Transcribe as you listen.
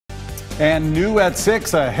And new at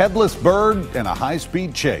 6, a headless bird in a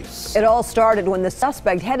high-speed chase. It all started when the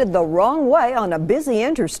suspect headed the wrong way on a busy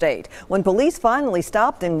interstate. When police finally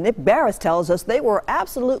stopped him, Nick Barris tells us they were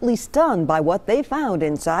absolutely stunned by what they found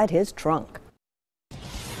inside his trunk.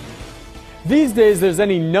 These days, there's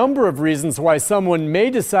any number of reasons why someone may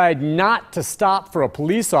decide not to stop for a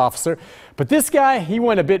police officer. But this guy, he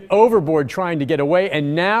went a bit overboard trying to get away,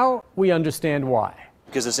 and now we understand why.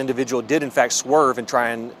 Because this individual did in fact swerve and try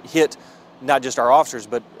and hit not just our officers,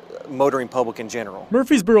 but motoring public in general.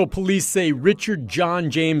 Murfreesboro police say Richard John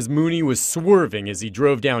James Mooney was swerving as he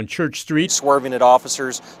drove down Church Street. Swerving at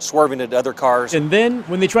officers, swerving at other cars. And then,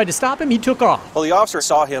 when they tried to stop him, he took off. Well, the officer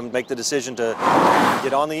saw him make the decision to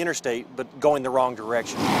get on the interstate, but going the wrong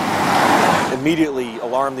direction. Immediately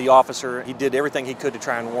alarmed the officer. He did everything he could to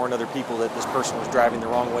try and warn other people that this person was driving the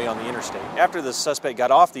wrong way on the interstate. After the suspect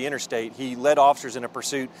got off the interstate, he led officers in a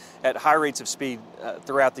pursuit at high rates of speed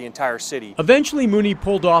throughout the entire city. Eventually, Mooney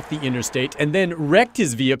pulled off the interstate and then wrecked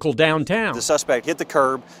his vehicle downtown. The suspect hit the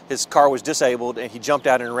curb, his car was disabled, and he jumped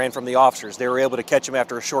out and ran from the officers. They were able to catch him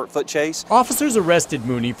after a short foot chase. Officers arrested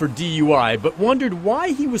Mooney for DUI, but wondered why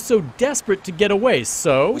he was so desperate to get away,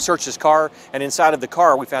 so we searched his car, and inside of the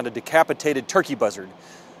car we found a decapitated turkey buzzard.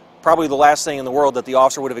 Probably the last thing in the world that the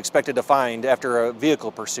officer would have expected to find after a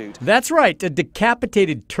vehicle pursuit. That's right, a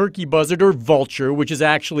decapitated turkey buzzard or vulture, which is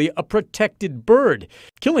actually a protected bird.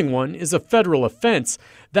 Killing one is a federal offense.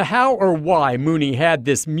 The how or why Mooney had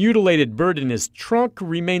this mutilated bird in his trunk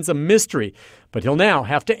remains a mystery, but he'll now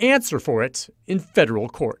have to answer for it in federal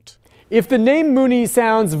court. If the name Mooney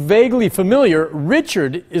sounds vaguely familiar,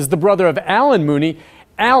 Richard is the brother of Alan Mooney.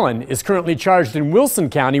 Alan is currently charged in Wilson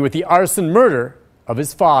County with the arson murder of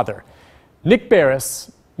his father. Nick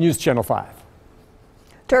Barris, News Channel 5.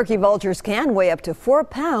 Turkey vultures can weigh up to 4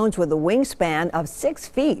 pounds with a wingspan of 6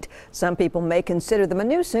 feet. Some people may consider them a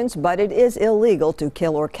nuisance, but it is illegal to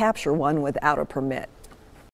kill or capture one without a permit.